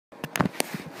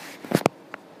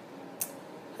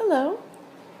Hello,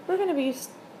 we're going to be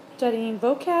studying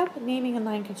vocab, naming, and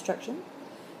line construction.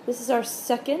 This is our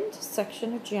second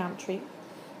section of geometry.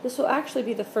 This will actually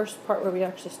be the first part where we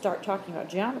actually start talking about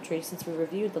geometry since we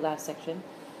reviewed the last section.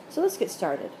 So let's get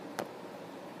started.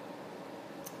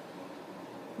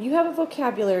 You have a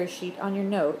vocabulary sheet on your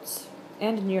notes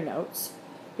and in your notes.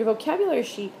 Your vocabulary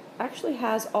sheet actually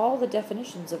has all the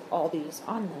definitions of all these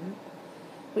on them.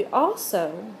 We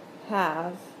also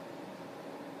have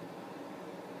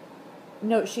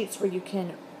note sheets where you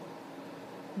can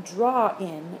draw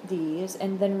in these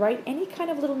and then write any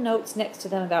kind of little notes next to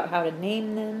them about how to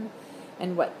name them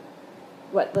and what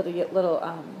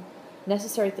little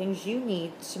necessary things you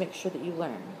need to make sure that you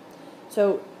learn.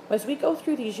 So as we go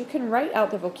through these, you can write out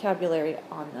the vocabulary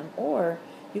on them, or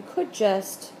you could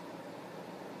just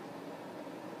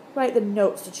write the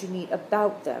notes that you need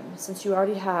about them since you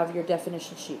already have your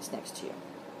definition sheets next to you.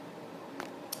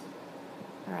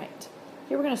 All right.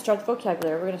 Here we're going to start the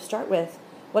vocabulary. We're going to start with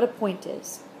what a point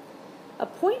is. A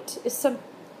point is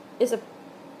a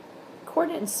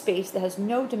coordinate in space that has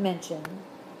no dimension.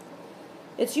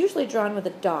 It's usually drawn with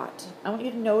a dot. I want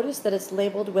you to notice that it's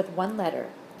labeled with one letter,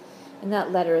 and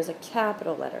that letter is a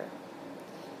capital letter.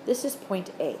 This is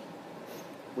point A.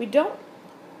 We don't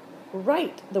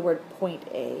write the word point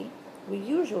A. We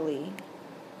usually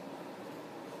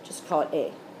just call it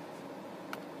A.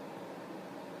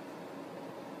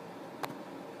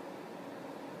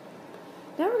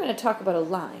 Now we're going to talk about a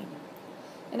line.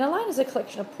 And a line is a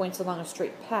collection of points along a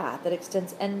straight path that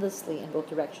extends endlessly in both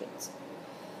directions.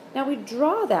 Now we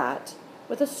draw that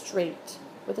with a straight,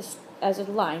 as a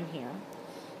line here.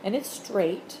 And it's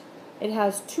straight. It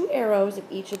has two arrows at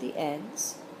each of the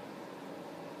ends.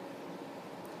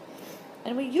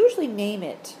 And we usually name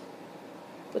it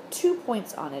with 2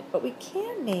 points on it, but we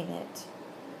can name it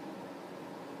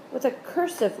with a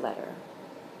cursive letter,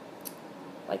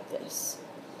 like this.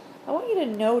 I want you to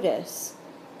notice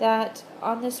that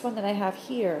on this one that I have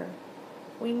here,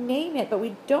 we name it, but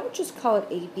we don't just call it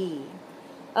AB.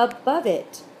 Above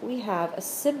it, we have a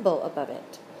symbol above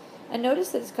it. And notice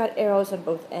that it's got arrows on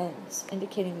both ends,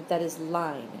 indicating that that is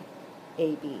line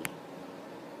AB.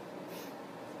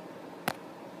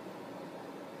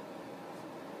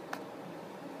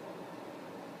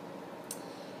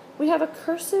 We have a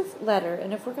cursive letter,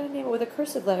 and if we're going to name it with a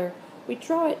cursive letter, we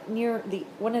draw it near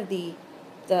one of the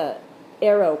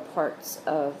arrow parts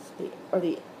of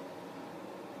I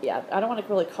don't want to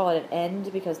really call it an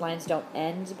end because lines don't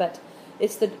end, but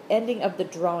it's the ending of the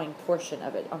drawing portion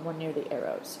of it on one near the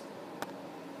arrows.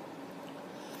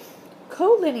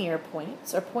 Collinear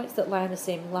points are points that lie on the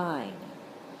same line.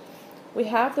 We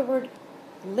have the word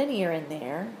linear in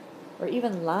there, or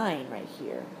even line right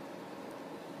here.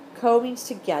 Co means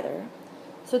together,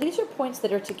 so these are points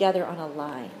that are together on a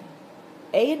line.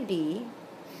 A and B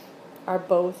are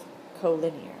both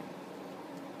collinear.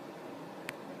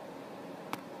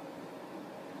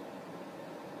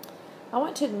 I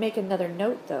want to make another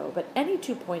note though, but any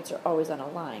 2 points are always on a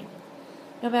line.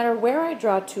 No matter where I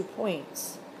draw 2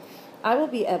 points, I will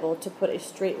be able to put a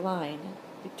straight line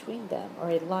between them, or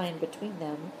a line between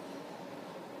them.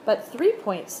 But 3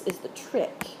 points is the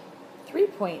trick. 3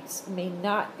 points may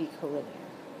not be collinear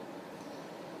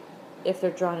if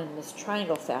they're drawn in this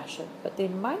triangle fashion, but they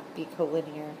might be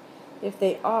collinear if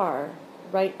they are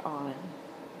right on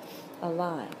a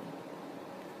line.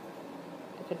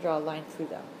 I could draw a line through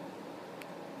them.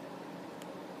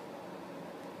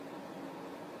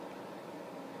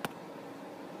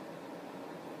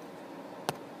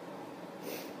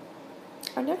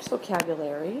 Our next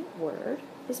vocabulary word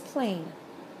is plane.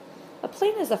 A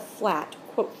plane is a flat,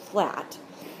 quote, flat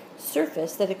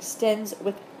surface that extends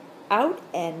without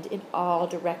end in all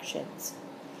directions.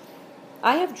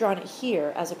 I have drawn it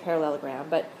here as a parallelogram,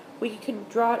 but we can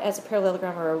draw it as a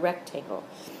parallelogram or a rectangle.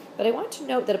 But I want to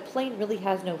note that a plane really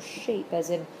has no shape, as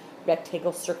in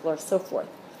rectangle, circle, or so forth.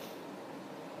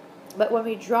 But when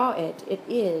we draw it, it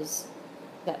is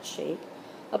that shape.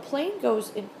 A plane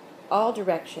goes in all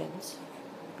directions,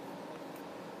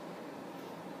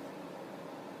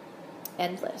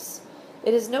 endless.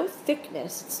 It has no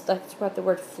thickness. That's what the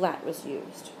word flat was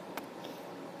used.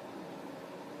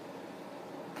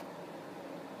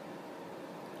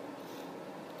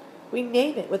 We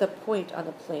name it with a point on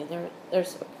the plane.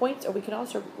 There's a point, or we can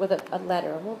also with a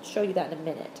letter, and we'll show you that in a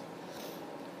minute.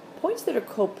 Points that are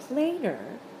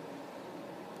coplanar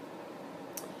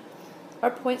are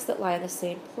points that lie on the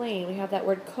same plane. We have that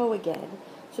word co again.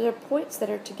 So they're points that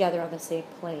are together on the same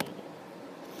plane.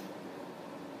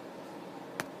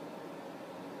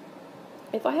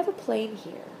 If I have a plane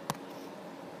here,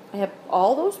 I have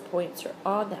all those points are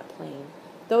on that plane.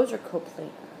 Those are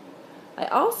coplanar. I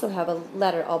also have a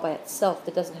letter all by itself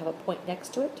that doesn't have a point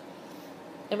next to it,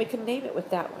 and we can name it with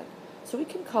that one. So we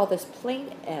can call this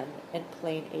plane M and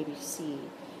plane ABC.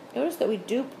 Notice that we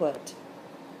do put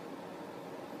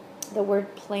the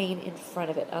word plane in front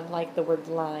of it, unlike the word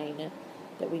line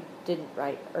that we didn't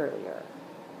write earlier.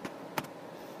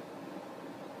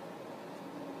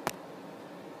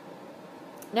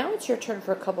 Now it's your turn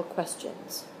for a couple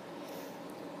questions.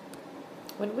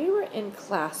 When we were in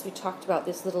class, we talked about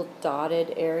this little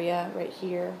dotted area right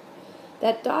here.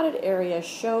 That dotted area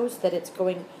shows that it's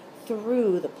going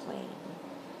through the plane.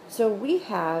 So we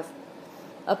have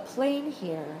a plane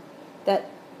here that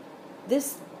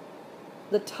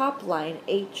the top line,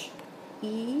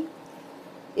 HE,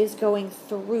 is going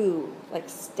through, like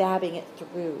stabbing it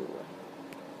through.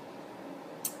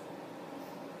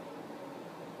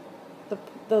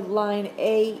 The line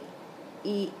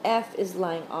AEF is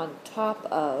lying on top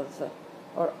of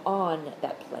or on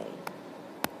that plane.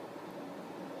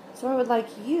 So I would like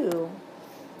you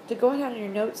to go ahead on your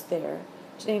notes there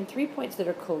to name 3 points that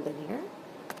are collinear,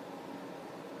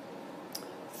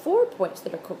 4 points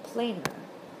that are coplanar,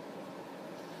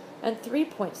 and 3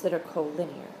 points that are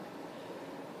collinear.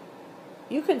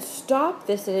 You can stop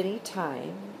this at any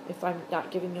time. If I'm not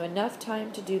giving you enough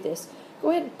time to do this,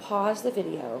 go ahead and pause the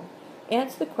video,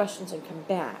 answer the questions, and come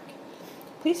back.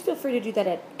 Please feel free to do that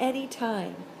at any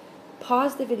time.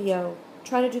 Pause the video,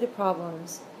 try to do the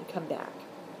problems, and come back.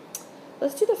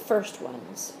 Let's do the first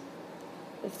ones.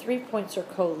 The 3 points are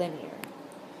collinear.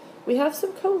 We have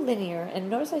some collinear, and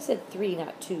notice I said 3,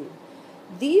 not 2.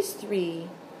 These 3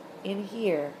 in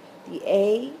here, the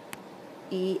A,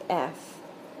 E, F,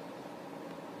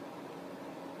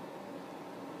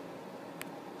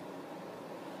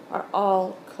 are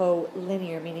all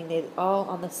collinear, meaning they're all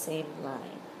on the same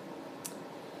line.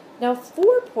 Now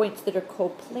 4 points that are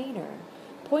coplanar,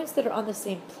 points that are on the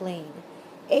same plane.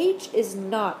 H is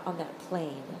not on that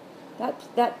plane.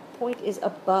 That point is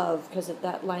above because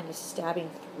that line is stabbing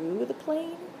through the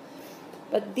plane.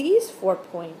 But these 4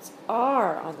 points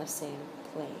are on the same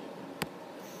plane.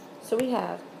 So we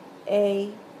have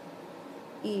A,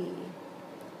 E,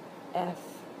 F,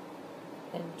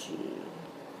 and G.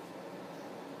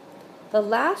 The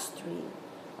last 3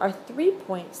 are 3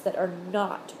 points that are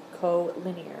not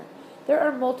collinear. There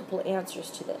are multiple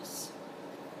answers to this.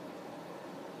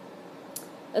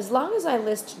 As long as I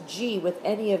list G with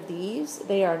any of these,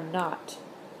 they are not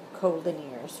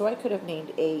collinear. So I could have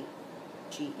named A,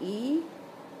 G, E.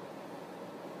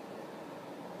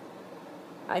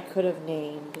 I could have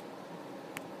named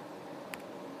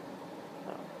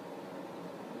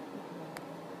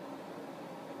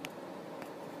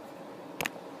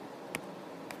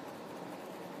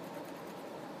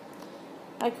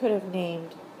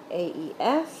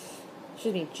AEF,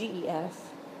 GEF.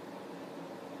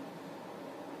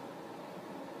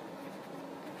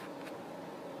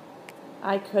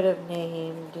 I could have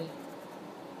named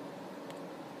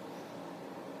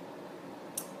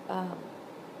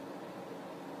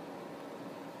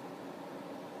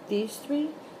these 3,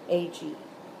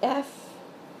 AGF.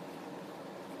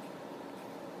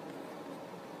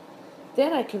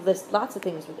 Then I could list lots of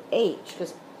things with H,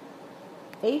 because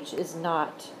H is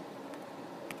not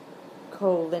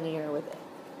collinear with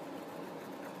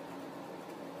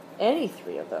any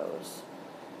 3 of those.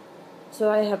 So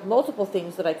I have multiple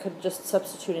things that I could just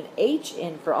substitute an H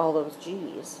in for all those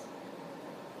G's.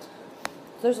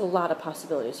 So there's a lot of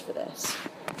possibilities for this.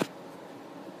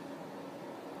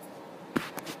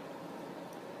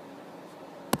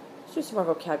 Let's do some more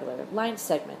vocabulary. Line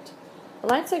segment. A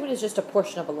line segment is just a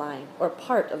portion of a line, or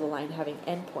part of the line having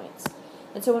endpoints.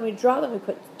 And so when we draw them, we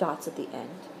put dots at the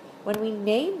end. When we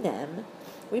name them,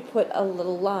 we put a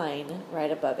little line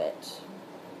right above it.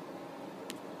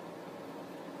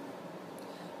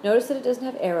 Notice that it doesn't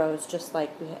have arrows, just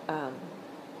like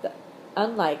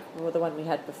unlike the one we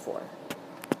had before.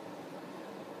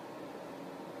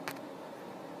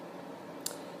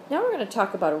 Now we're going to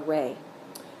talk about array.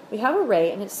 We have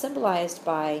array, and it's symbolized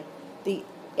by the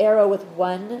arrow with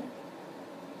one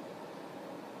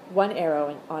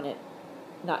arrow on it,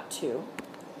 not 2.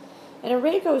 An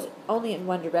array goes only in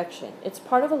one direction. It's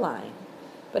part of a line,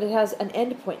 but it has an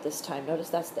endpoint this time. Notice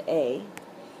that's the A,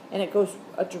 and it goes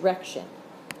a direction.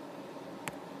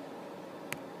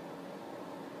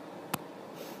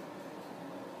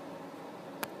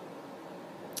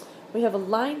 We have a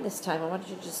line this time. I want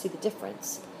you to just see the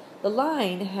difference. The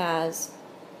line has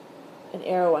an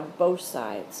arrow on both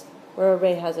sides, where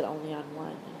array has it only on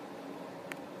one.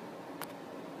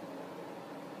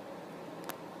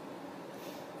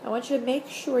 I want you to make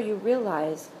sure you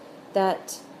realize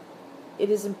that it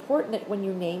is important that when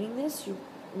you're naming this,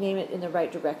 name it in the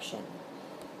right direction.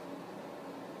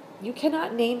 You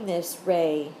cannot name this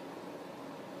ray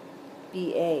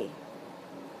BA.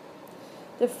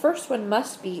 The first one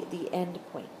must be the end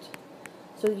point.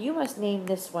 So you must name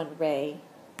this one ray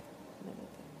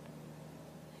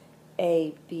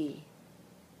AB.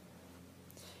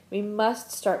 We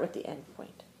must start with the end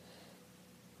point.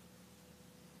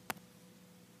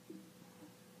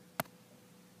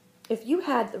 If you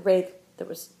had the ray that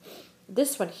was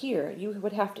this one here, you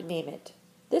would have to name it.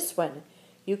 This one,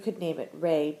 you could name it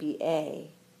ray BA.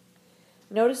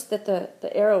 Notice that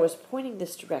the arrow is pointing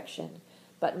this direction,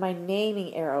 but my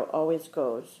naming arrow always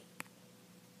goes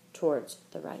towards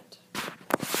the right.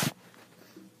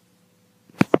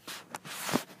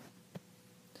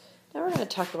 Now we're going to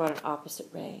talk about an opposite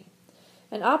ray.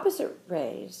 An opposite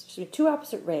two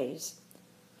opposite rays,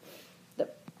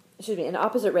 an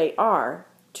opposite ray are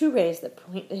two rays that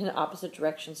point in opposite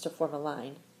directions to form a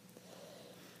line.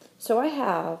 So I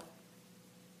have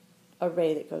a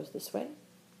ray that goes this way,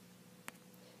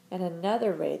 and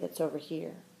another ray that's over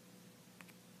here.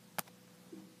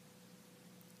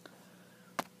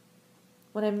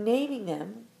 When I'm naming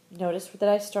them, notice that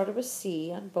I started with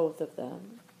C on both of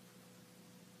them,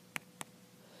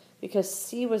 because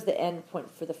C was the end point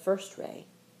for the first ray,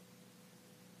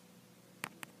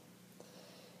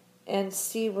 and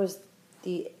C was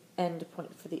the end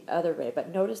point for the other ray.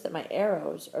 But notice that my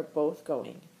arrows are both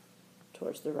going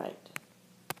towards the right.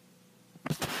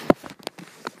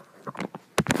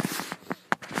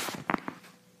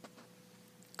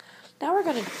 Now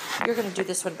you're going to do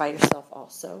this one by yourself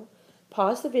also.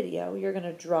 Pause the video. You're going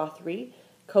to draw 3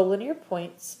 collinear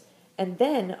points, and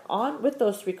then with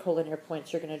those 3 collinear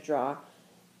points, you're going to draw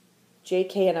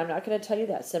JK, and I'm not going to tell you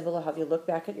that symbol. I'll have you look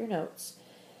back at your notes.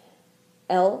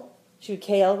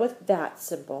 KL with that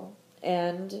symbol,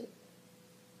 and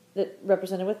that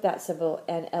represented with that symbol,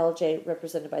 and LJ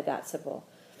represented by that symbol.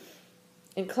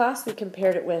 In class, we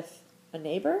compared it with a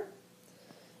neighbor,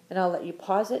 and I'll let you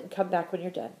pause it and come back when you're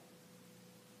done.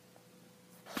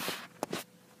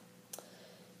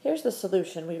 Here's the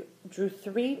solution. We drew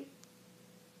 3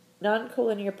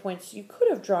 non-collinear points. You could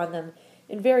have drawn them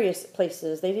in various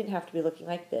places. They didn't have to be looking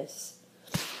like this.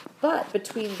 But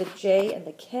between the J and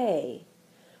the K,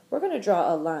 we're going to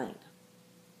draw a line.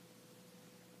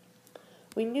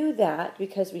 We knew that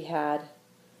because we had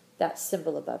that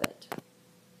symbol above it.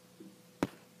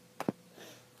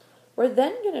 We're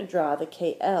then going to draw the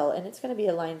KL, and it's going to be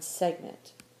a line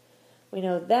segment. We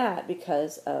know that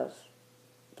because of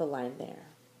the line there.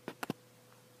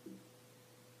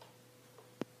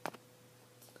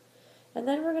 And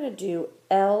then we're going to do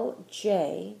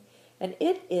LJ, and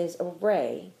it is a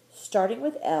ray starting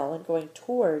with L and going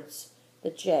towards the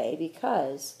J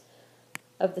because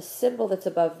of the symbol that's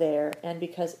above there and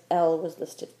because L was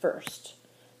listed first.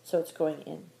 So it's going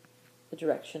in the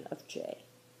direction of J.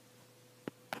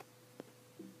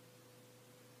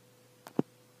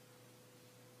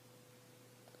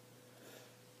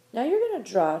 Now you're going to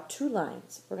draw 2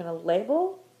 lines. We're going to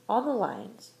label on the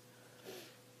lines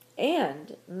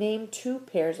and name 2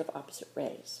 pairs of opposite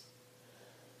rays.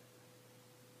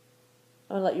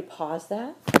 I'm going to let you pause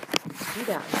that. Do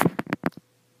that.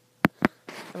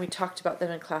 And we talked about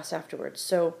them in class afterwards.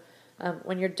 So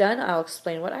when you're done, I'll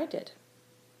explain what I did.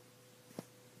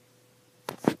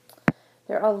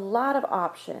 There are a lot of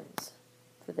options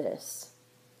for this.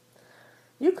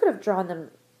 You could have drawn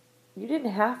them. You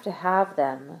didn't have to have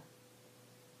them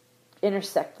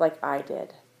intersect like I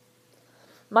did.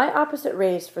 My opposite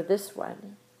rays for this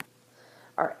one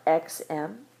are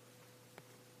XM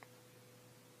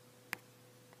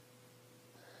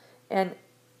and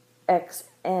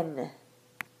XN.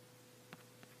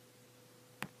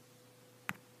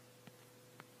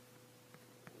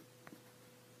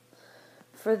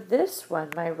 For this one,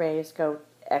 my rays go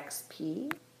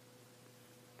XP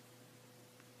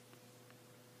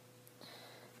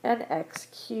and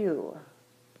XQ.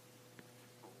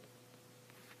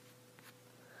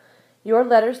 Your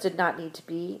letters did not need to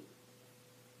be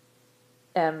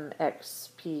M, X,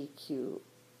 P, Q,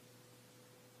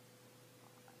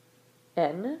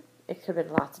 N. It could have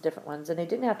been lots of different ones, and they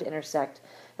didn't have to intersect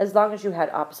as long as you had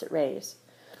opposite rays.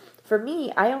 For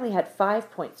me, I only had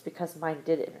 5 points because mine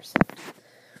did intersect.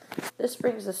 This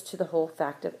brings us to the whole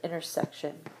fact of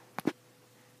intersection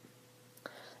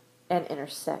and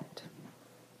intersect.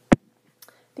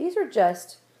 These are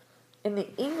just, in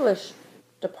the English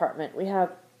department, we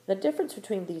have the difference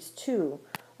between these two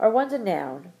are one's a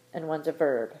noun and one's a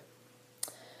verb.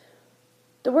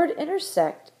 The word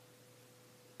intersect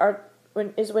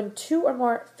is when 2 or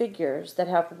more figures that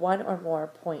have 1 or more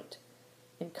point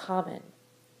in common.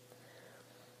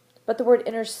 But the word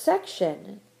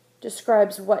intersection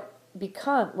describes what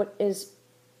is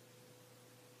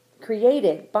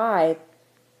created by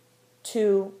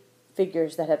two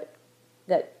figures that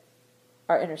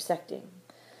are intersecting.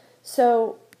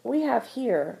 So we have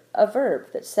here a verb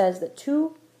that says that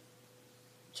two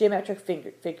geometric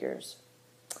figures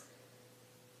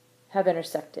have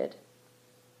intersected.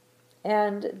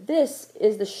 And this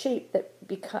is the shape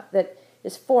that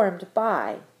is formed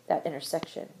by that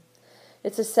intersection.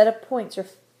 It's a set of points or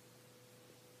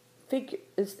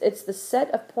it's the set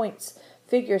of points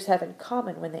figures have in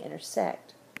common when they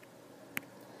intersect.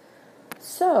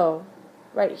 So,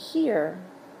 right here,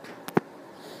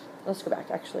 let's go back.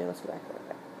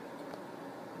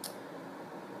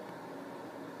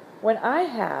 When I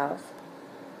have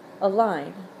a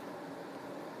line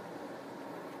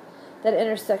that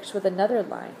intersects with another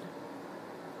line,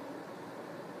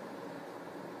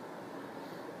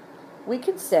 we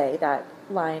can say that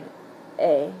line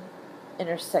A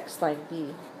intersects line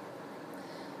B.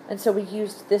 And so we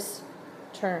used this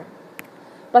term.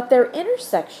 But their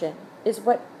intersection is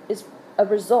what is a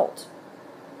result.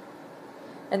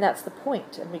 And that's the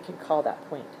point, and we can call that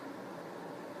point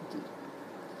D.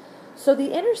 So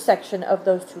the intersection of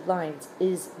those two lines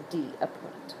is D, a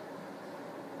point.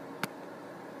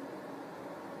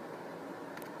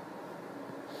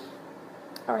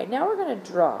 All right, now we're going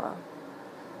to draw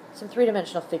some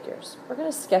three-dimensional figures. We're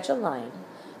going to sketch a line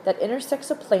that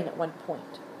intersects a plane at one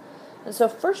point. And so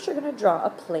first you're going to draw a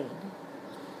plane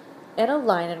and a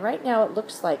line, and right now it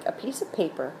looks like a piece of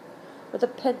paper with a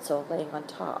pencil laying on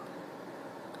top.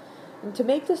 And to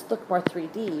make this look more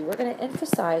 3D, we're going to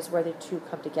emphasize where the two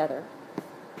come together.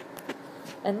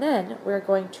 And then we're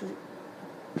going to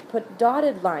put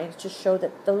dotted lines to show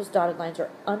that those dotted lines are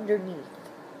underneath.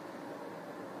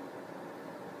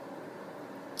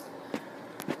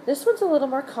 This one's a little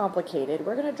more complicated.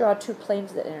 We're going to draw two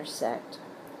planes that intersect.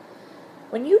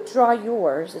 When you draw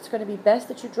yours, it's going to be best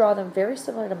that you draw them very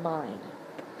similar to mine,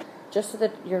 just so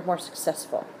that you're more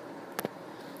successful.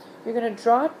 You're going to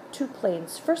draw two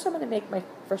planes. First, I'm going to make my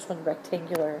first one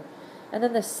rectangular, and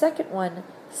then the second one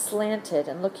slanted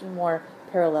and looking more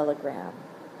parallelogram.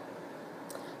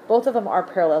 Both of them are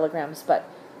parallelograms, but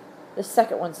the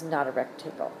second one's not a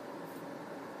rectangle.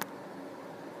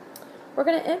 We're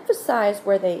going to emphasize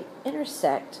where they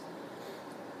intersect.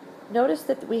 Notice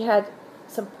that we had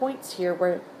some points here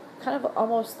where kind of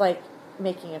almost like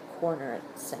making a corner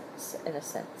in a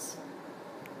sense.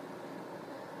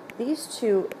 These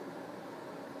two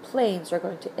planes are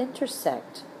going to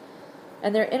intersect,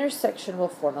 and their intersection will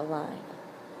form a line.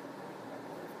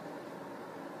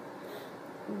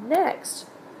 Next,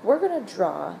 we're going to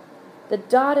draw the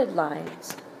dotted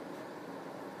lines.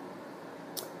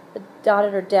 The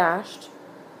dotted or dashed,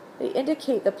 they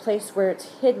indicate the place where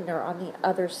it's hidden or on the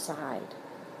other side.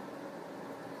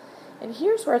 And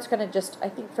here's where it's going to just, I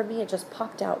think for me it just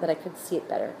popped out that I could see it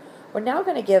better. We're now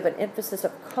going to give an emphasis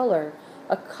of color,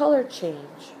 a color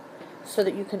change, so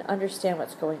that you can understand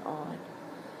what's going on.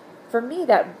 For me,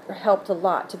 that helped a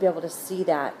lot to be able to see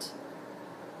that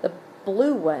the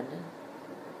blue one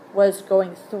was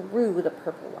going through the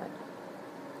purple one.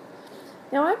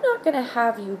 Now, I'm not going to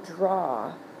have you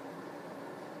draw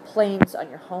planes on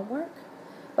your homework,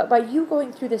 but by you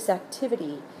going through this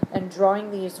activity and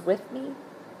drawing these with me,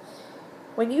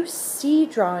 when you see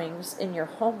drawings in your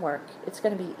homework, it's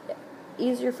going to be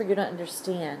easier for you to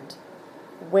understand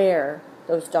where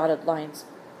those dotted lines,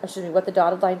 what the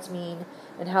dotted lines mean,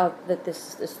 and how that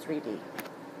this is 3D.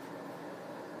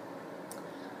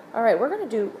 All right, we're going to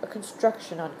do a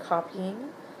construction on copying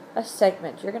a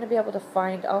segment. You're going to be able to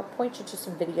find, I'll point you to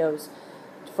some videos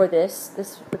for this.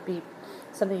 This would be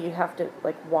something you have to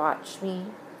watch me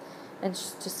and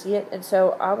to see it. And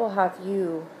so I will have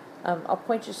you, I'll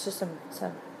point you to some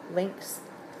links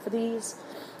for these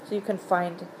so you can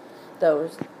find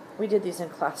those. We did these in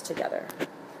class together.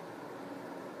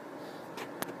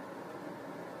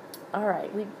 All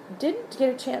right, we didn't get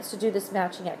a chance to do this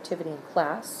matching activity in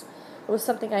class. It was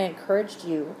something I encouraged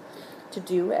you to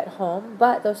do at home,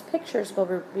 but those pictures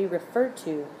will be referred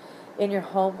to in your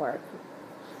homework.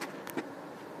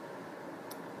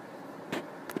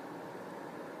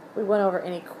 We went over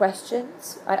any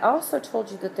questions. I also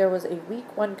told you that there was a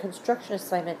week 1 construction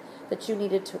assignment that you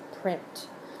needed to print.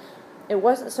 It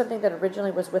wasn't something that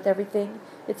originally was with everything.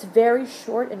 It's very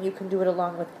short, and you can do it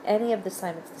along with any of the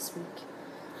assignments this week.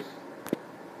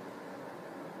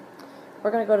 We're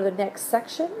going to go to the next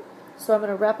section. So I'm going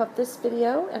to wrap up this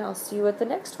video, and I'll see you at the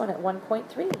next one at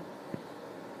 1.3.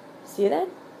 See you then.